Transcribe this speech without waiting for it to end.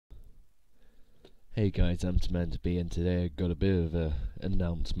Hey guys, I'm Tamantaby, and today I got a bit of an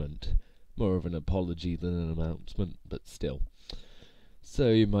announcement. More of an apology than an announcement, but still. So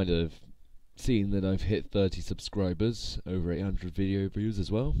you might have seen that I've hit 30 subscribers, over 800 video views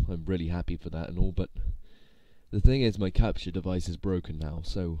as well. I'm really happy for that and all, but the thing is my capture device is broken now,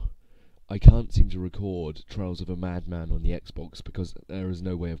 so I can't seem to record Trials of a Madman on the Xbox because there is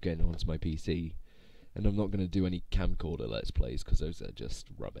no way of getting it onto my PC. And I'm not going to do any camcorder Let's Plays because those are just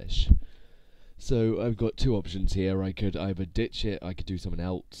rubbish. So I've got two options here. I could either ditch it, I could do something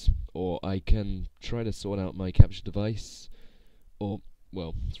else, or I can try to sort out my capture device, or,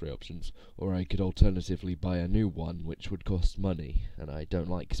 well, three options, or I could alternatively buy a new one, which would cost money, and I don't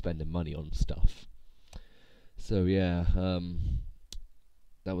like spending money on stuff. So yeah,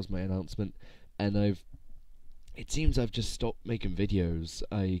 that was my announcement, and it seems I've just stopped making videos.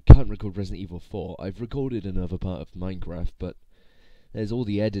 I can't record Resident Evil 4. I've recorded another part of Minecraft, but there's all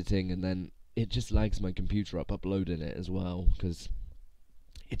the editing, and then it just lags my computer up uploading it as well, because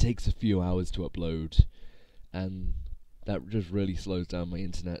it takes a few hours to upload, and that just really slows down my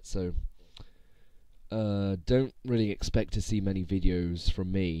internet, so don't really expect to see many videos from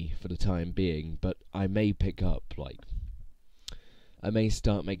me for the time being, but I may pick up, I may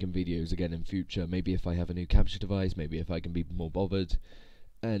start making videos again in future, maybe if I have a new capture device, maybe if I can be more bothered,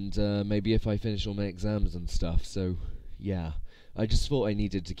 and maybe if I finish all my exams and stuff, so yeah. I just thought I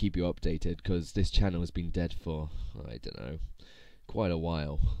needed to keep you updated, because this channel has been dead for, I don't know, quite a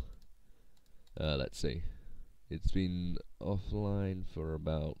while. Let's see. It's been offline for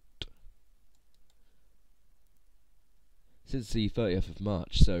about, since the 30th of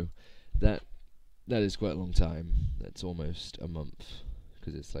March, so that is quite a long time. That's almost a month,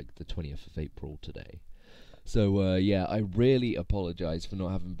 because it's like the 20th of April today. So yeah, I really apologise for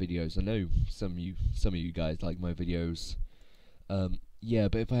not having videos. I know some of you guys like my videos. Yeah,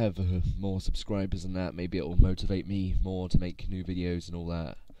 but if I have more subscribers than that, maybe it will motivate me more to make new videos and all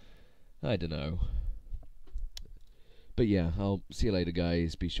that. I don't know. But yeah, I'll see you later,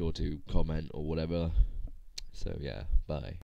 guys. Be sure to comment or whatever. So yeah, bye.